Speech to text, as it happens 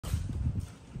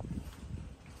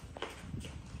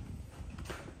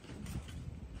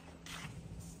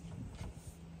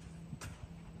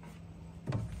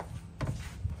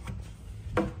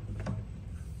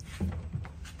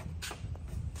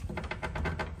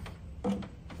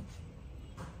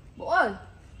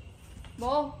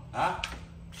Bố. Hả?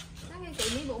 Cái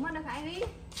chị đi bố mà nó khai đi.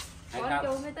 Con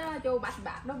châu người ta châu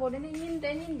bát đâu bố đến nhìn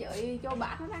trên nhìn dưới châu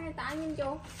bát nó người ta nhìn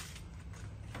châu.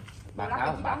 Bát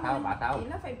tháo. Thì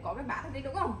nó phải có cái bát ở đây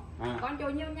đúng không? Con châu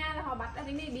nhiều nhà là họ bắt ở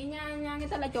đây đi nhà người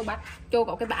ta là châu bát. Châu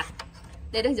có cái bát.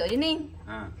 Để đằng dưới đi đi.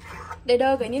 Để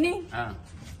đơ cái đi.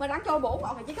 Mà đang châu bố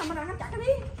có cái chứ không mà đang nó chặt cái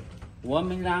đi. Ủa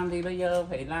mình làm thì bây giờ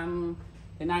phải làm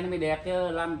thế này nó mới đẹp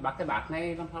chứ, làm bắt cái bát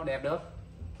này làm sao đẹp được.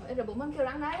 Rồi bố mình kêu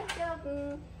đang đấy chứ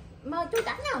mà chú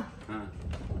chắc nhá.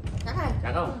 Chắc hả?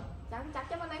 Chắc không? Chắc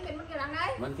chứ mình kêu đang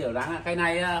đấy. Mình kiểu đang cái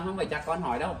này không phải chắc con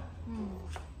hỏi đâu.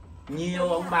 Nhiều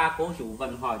ông bà cô chú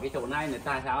vẫn hỏi cái chỗ này là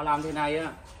tại sao làm thế này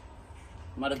á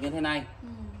mà được như thế này.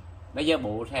 Bây giờ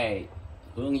bố sẽ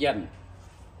hướng dẫn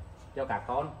cho các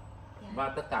con và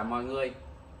tất cả mọi người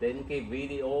đến cái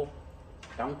video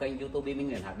trong kênh YouTube Minh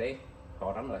Nguyễn HD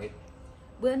có trong đó hết.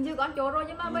 Bữa chứ con chỗ rồi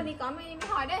nhưng mà bên đi con mới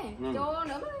hỏi đấy. Chỗ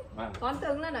nữa mà. Con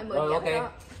tưởng là nói mới rồi,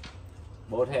 ok.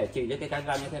 Bố sẽ chỉ cho cái cách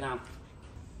làm như thế nào.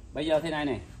 Bây giờ thế này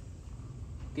này,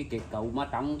 cái kết cấu mà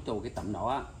trong chỗ cái tấm đó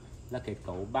á, là kết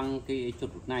cấu bằng cái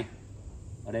chuột rút này.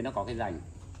 Ở đây nó có cái rãnh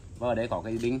và ở đây có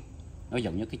cái đinh, nó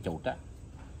giống như cái chốt á,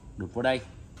 đút vào đây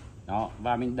đó,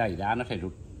 và mình đẩy ra nó sẽ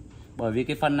rút. Bởi vì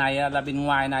cái phần này là bên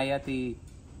ngoài này thì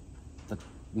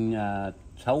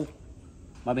sâu,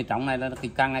 mà bên trong này là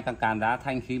cái càng ngày càng càn ra,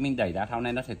 thành khi mình đẩy ra sau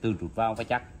này nó sẽ tự rút vào và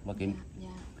chắc và kín.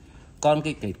 Còn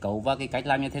cái kết cấu và cái cách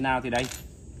làm như thế nào thì đây,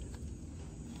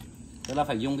 tức là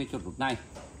phải dùng cái chuột rút này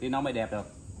thì nó mới đẹp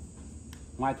được.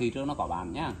 Ngoài thị trường nó có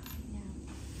bán nhá.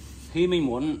 Khi mình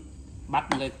muốn bắt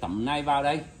cái tấm này vào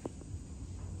đây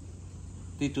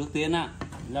thì trước tiên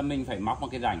là mình phải móc một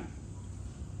cái rãnh.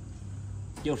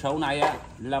 Chiều sâu này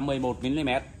là 11 mm.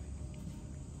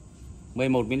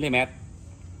 11 mm.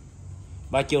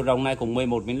 Và chiều rộng này cũng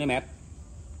 11 mm.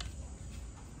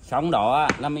 Xong đó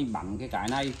là mình bắn cái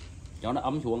này cho nó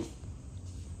ấm xuống.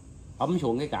 Ấm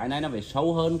xuống cái này nó phải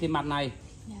sâu hơn cái mặt này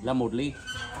là 1 ly.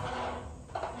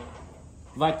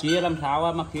 Và chia làm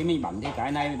sao mà khi mình bắn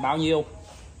cái này bao nhiêu.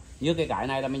 Như cái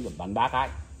này là mình bắn 3 cái.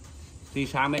 Thì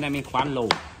sang bên này mình khoan lỗ.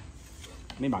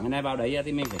 Mình bắn cái này vào đấy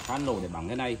thì mình phải khoan lỗ để bắn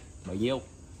cái này bấy nhiêu.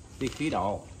 Thì khi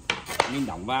đó mình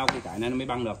đóng vào cái này nó mới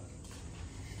băng được.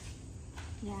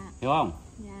 Hiểu không?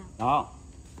 Đó.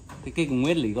 Thì cái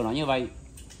nguyên lý của nó như vậy.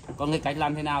 Còn cái cách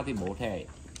làm thế nào thì bố sẽ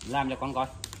làm cho con coi.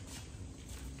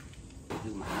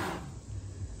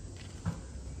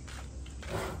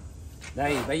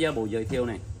 Đây, bây giờ bố giới thiệu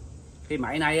này. Cái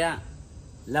máy này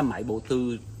là máy bố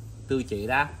tự chế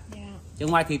ra. Chứ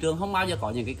ngoài thị trường không bao giờ có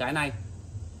những cái này.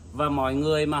 Và mọi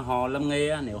người mà họ làm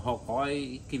nghề, nếu họ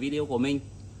coi cái video của mình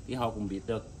thì họ cũng biết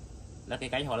được là cái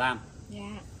cách họ làm.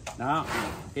 Đó,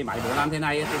 cái máy bố làm thế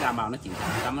này thì đảm bảo nó chính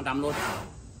xác 100% luôn.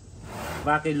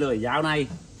 Và cái lưỡi dao này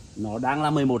nó đang là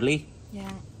 11 ly.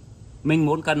 Mình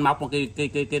muốn cần móc một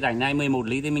cái rãnh này 11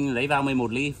 ly thì mình lấy vào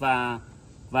 11 ly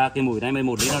và cái mũi này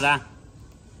 11 ly nó ra.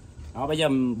 Đó, bây giờ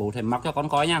bố sẽ móc cho con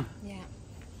coi nha.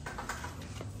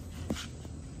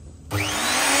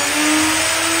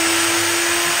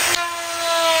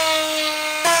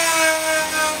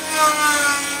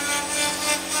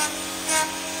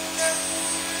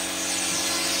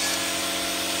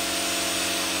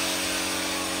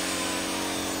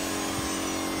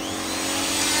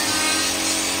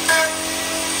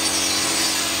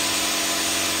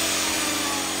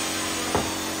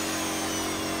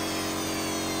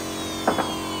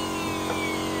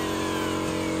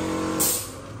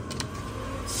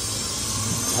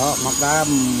 Đó, móc ra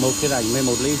một cái rãnh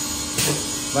 11 ly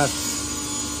và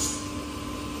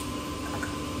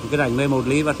cái rãnh 11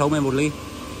 ly và sâu 11 ly.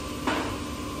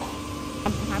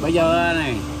 Bây giờ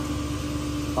này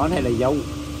có thể lấy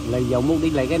dấu mục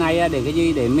đích lấy cái này để cái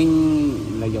gì, để mình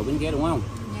lấy dấu bên kia đúng không?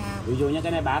 Ví dụ như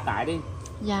cái này 3 cái đi,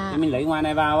 thì mình lấy ngoài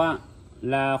này vào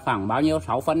là khoảng bao nhiêu,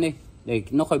 6 phân đi, để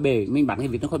nó khỏi bể, mình bắn cái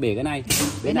vít nó khỏi bể cái này.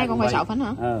 Bên này cũng phải 6 phân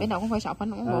hả? Bên đó cũng phải 6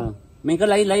 phân đúng không? Mình cứ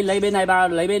lấy bên này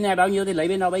bao nhiêu thì lấy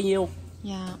bên đó bấy nhiêu.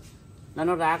 Là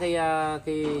nó ra cái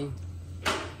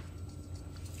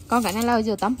con cái này là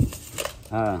dừa tấm.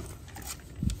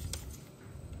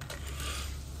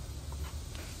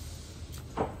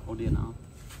 Ô điện nó.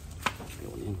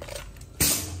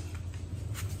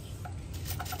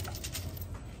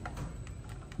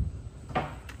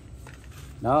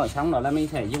 Đó, xong đó là mình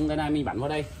sẽ dùng cái này mình bắn vào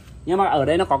đây. Nhưng mà ở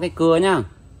đây nó có cái cưa nhá.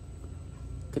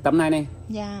 Cái tấm này này.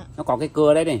 Nó có cái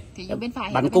cưa đây này. Bên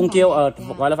phải bắn cung chiêu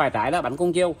gọi là phải trái đó, bắn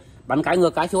cung chiêu. Bắn cái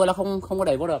ngược cái xuôi là không có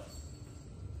đẩy vô được.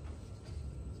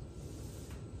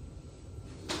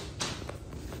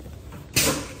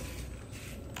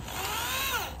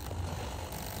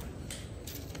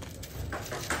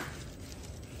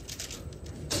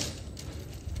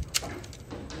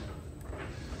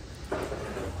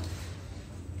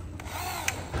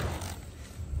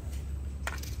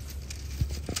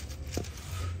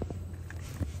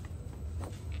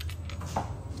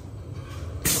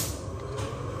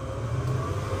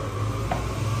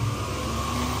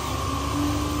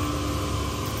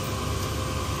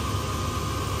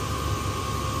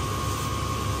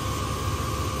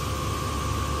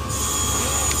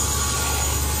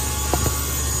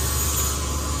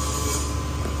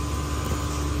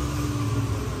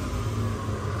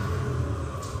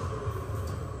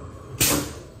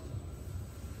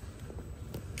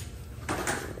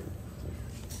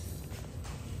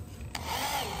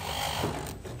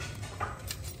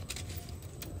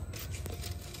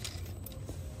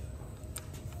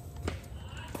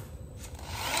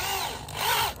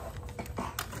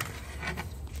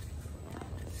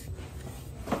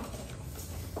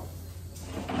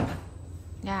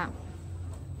 Dạ.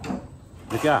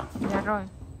 Được chưa? Dạ rồi.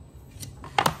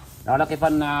 Đó là cái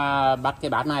phần bắt cái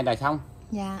bát này đã xong.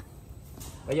 Dạ.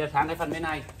 Bây giờ sang cái phần bên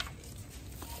này.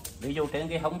 Ví dụ trên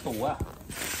cái hông tủ á,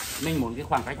 mình muốn cái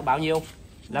khoảng cách có bao nhiêu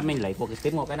là mình lấy của cái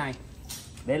tiếp một cái này.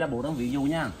 Đây là bố đang ví dụ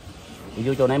nhá. Ví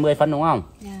dụ chỗ này 10 phân đúng không?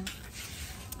 Dạ.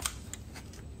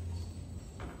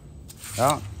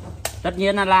 Đó. Tất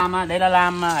nhiên là đây là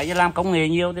làm công nghệ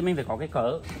nhiều thì mình phải có cái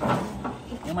cỡ.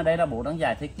 Nhưng mà đây là bố đang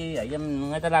giải thích cái ấy,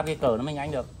 người ta làm cái cỡ nó mới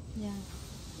nhanh được. Dạ.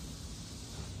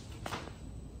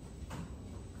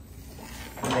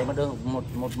 Đây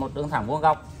một đường thẳng vuông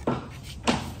góc.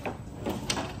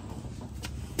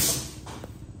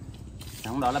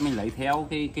 Trong đó là mình lấy theo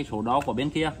cái số đo của bên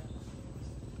kia.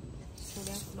 Số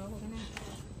đo của cái này.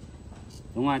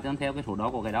 Đúng rồi, theo cái số đo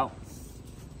của cái đó.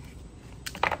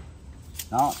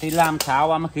 Đó, thì làm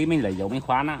sao mà khi mình lấy dấu mình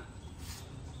khoan á,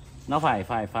 nó phải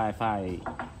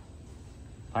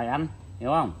ăn, hiểu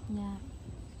không? Dạ.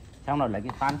 Xong rồi lấy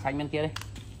cái khoan xanh bên kia đi.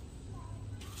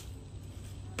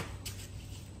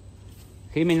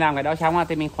 Khi mình làm cái đó xong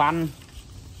thì mình khoan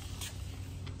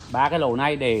 3 cái lỗ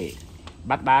này để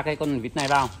bắt 3 cái con vít này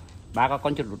vào, 3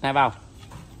 con chuột rút này vào.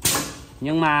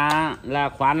 Nhưng mà là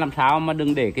khoan làm sao mà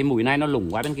đừng để cái mũi này nó lủng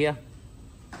qua bên kia.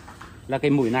 Là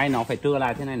cái mũi này nó phải trưa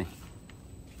lại thế này này.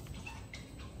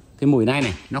 Cái mũi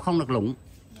này nó không được lủng.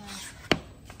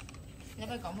 Dạ.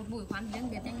 Phải có một mũi khoan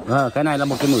riêng biệt anh. Cái này là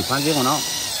một cái mũi khoan riêng của nó.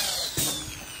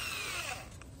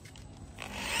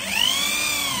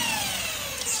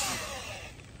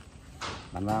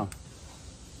 Bắn vào.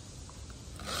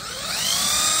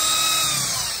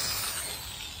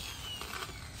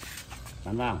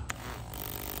 Bắn vào.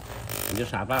 Bắn cho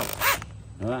sát vào.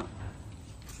 Đúng không?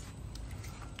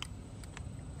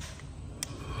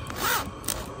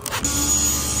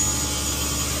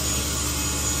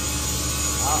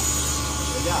 Đó.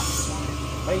 Được chưa?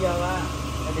 Bây giờ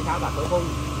cái thao tác cuối cùng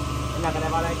mình đặt cái này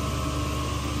vào đây.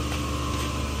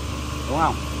 Đúng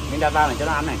không? Mình đặt vào để cho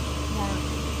nó ăn này. Dạ.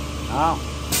 Đó.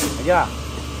 Thấy chưa?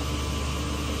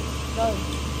 Rồi.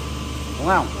 Đúng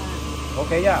không? Dạ. Ok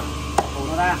chưa? Phủ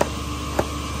nó ra.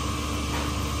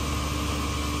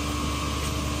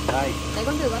 Đây. Đấy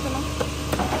con thử con thử không?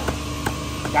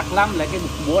 Chắc lắm lấy cái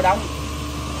búa đóng.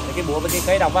 Lấy cái búa với cái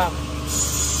cây đọc vào.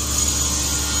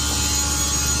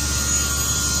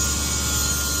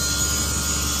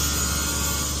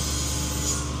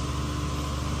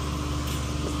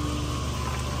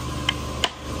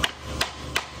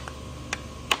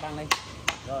 Băng đi.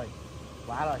 Rồi.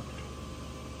 Quá rồi.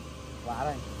 Quá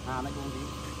rồi. Nó cũng tí.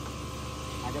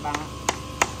 Cho băng á.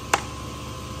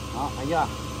 Đó, thấy chưa?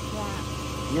 Dạ.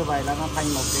 Như vậy là nó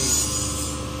thành một cái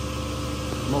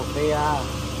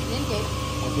liên kết.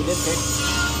 Một cái liên kết.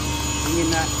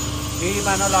 Nhìn khi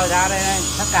mà nó lòi ra đây này,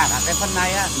 tất cả các cái phần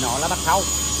này á, nó là bắt sau.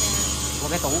 Dạ. Của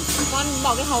cái tủ. Con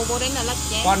bỏ cái hầu vô đây là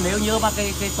chén. Còn nếu như mà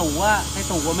cái tủ á, cái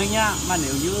tủ của mình á, mà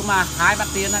nếu như mà 2 bát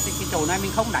tiền á, thì cái chỗ này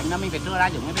mình không đánh là mình phải trưa ra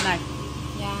giống cái bên này.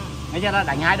 Dạ. Bây giờ là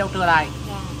đánh 2 đầu trưa lại.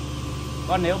 Dạ.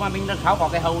 Còn nếu mà mình không có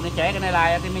cái hầu để chế cái này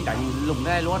lại thì mình đánh lủng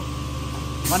cái này luôn.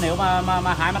 Còn nếu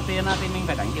mà 2 bát tiền á, thì mình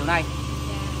phải đánh kiểu này.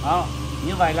 Dạ. Đó.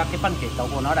 Như vậy là cái phần kết cấu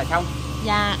của nó đã xong.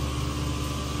 Dạ.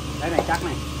 Đây này chắc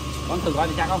này. Con thử coi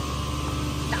thì chắc không?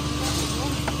 Đậm luôn.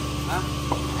 Hả?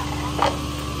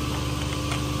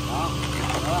 Đó.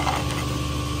 Đó.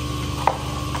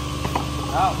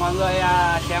 Đó, mọi người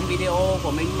xem video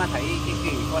của mình mà thấy cái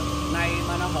kỹ thuật này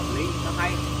mà nó hợp lý, nó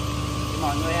hay thì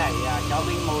mọi người hãy cho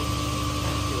mình một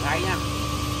chữ hay nha.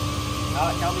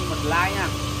 Đó, cho mình một like nha,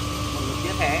 một lượt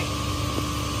chia sẻ.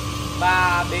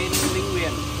 Và bên Minh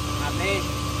Nguyễn HD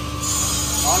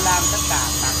có làm tất cả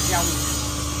các dòng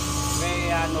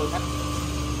về nội thất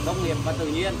công nghiệp và tự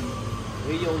nhiên,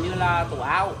 ví dụ như là tủ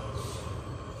áo,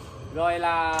 rồi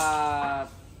là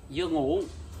giường ngủ,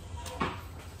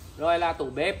 rồi là tủ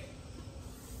bếp,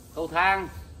 cầu thang,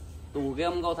 tủ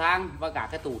gom cầu thang và cả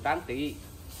cái tủ trang trí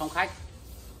phòng khách,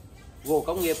 gỗ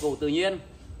công nghiệp, gỗ tự nhiên.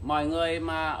 Mọi người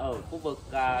mà ở khu vực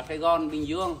Sài Gòn, Bình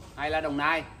Dương hay là Đồng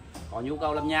Nai có nhu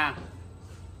cầu làm nhà,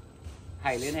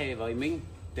 hãy liên hệ với mình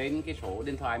trên cái số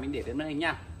điện thoại mình để trên màn hình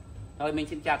nha. Thôi mình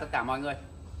xin chào tất cả mọi người.